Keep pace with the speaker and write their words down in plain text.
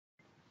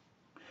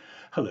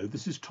Hello,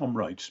 this is Tom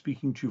Wright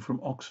speaking to you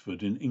from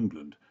Oxford in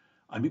England.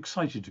 I'm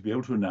excited to be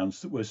able to announce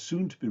that we're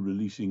soon to be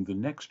releasing the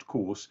next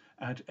course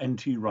at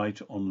NT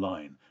Wright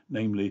Online,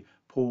 namely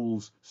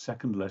Paul's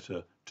second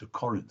letter to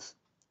Corinth.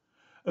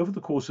 Over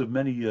the course of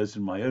many years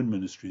in my own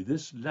ministry,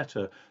 this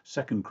letter,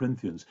 2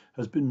 Corinthians,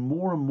 has been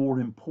more and more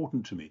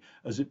important to me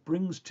as it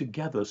brings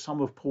together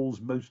some of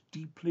Paul's most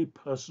deeply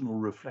personal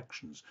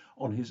reflections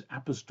on his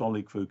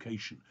apostolic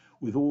vocation,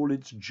 with all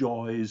its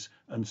joys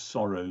and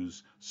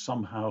sorrows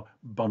somehow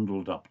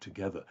bundled up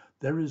together.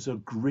 There is a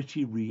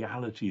gritty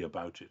reality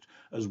about it,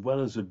 as well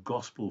as a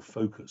gospel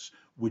focus,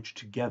 which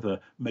together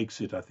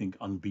makes it, I think,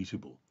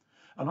 unbeatable.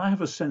 And I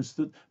have a sense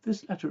that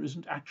this letter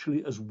isn't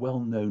actually as well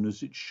known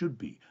as it should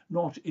be,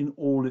 not in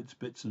all its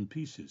bits and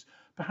pieces,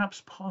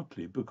 perhaps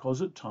partly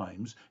because at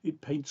times it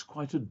paints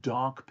quite a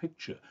dark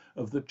picture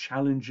of the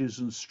challenges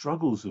and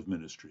struggles of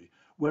ministry,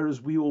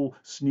 whereas we all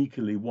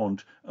sneakily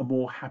want a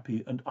more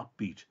happy and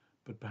upbeat,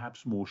 but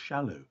perhaps more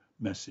shallow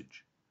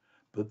message.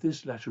 But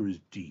this letter is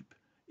deep.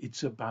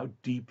 It's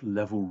about deep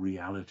level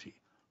reality,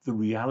 the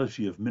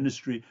reality of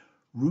ministry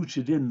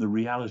rooted in the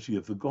reality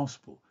of the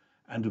gospel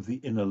and of the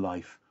inner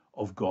life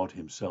of God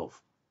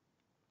himself.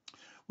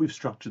 We've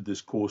structured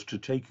this course to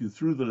take you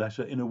through the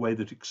letter in a way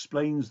that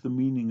explains the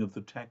meaning of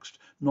the text,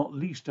 not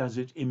least as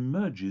it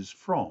emerges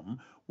from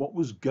what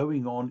was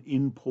going on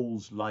in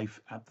Paul's life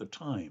at the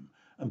time,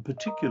 and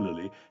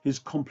particularly his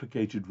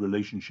complicated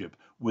relationship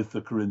with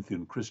the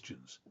Corinthian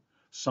Christians.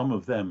 Some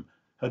of them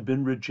had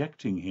been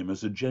rejecting him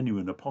as a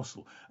genuine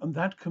apostle, and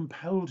that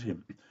compelled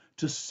him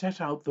to set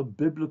out the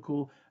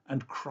biblical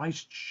and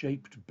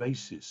Christ-shaped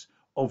basis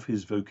of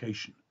his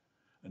vocation.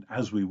 And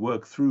as we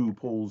work through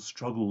Paul's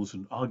struggles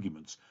and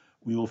arguments,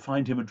 we will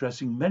find him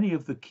addressing many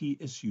of the key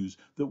issues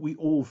that we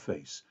all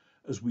face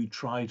as we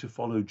try to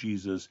follow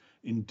Jesus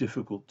in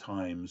difficult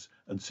times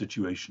and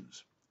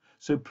situations.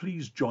 So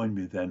please join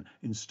me then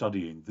in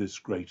studying this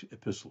great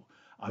epistle.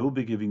 I will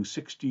be giving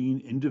 16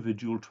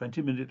 individual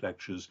 20-minute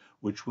lectures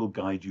which will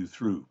guide you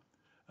through.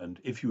 And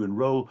if you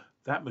enroll,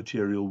 that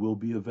material will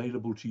be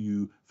available to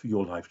you for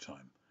your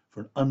lifetime,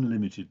 for an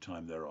unlimited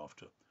time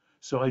thereafter.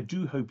 So I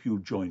do hope you'll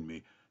join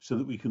me so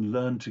that we can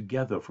learn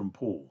together from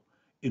Paul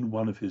in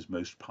one of his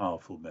most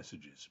powerful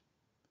messages.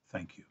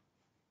 Thank you.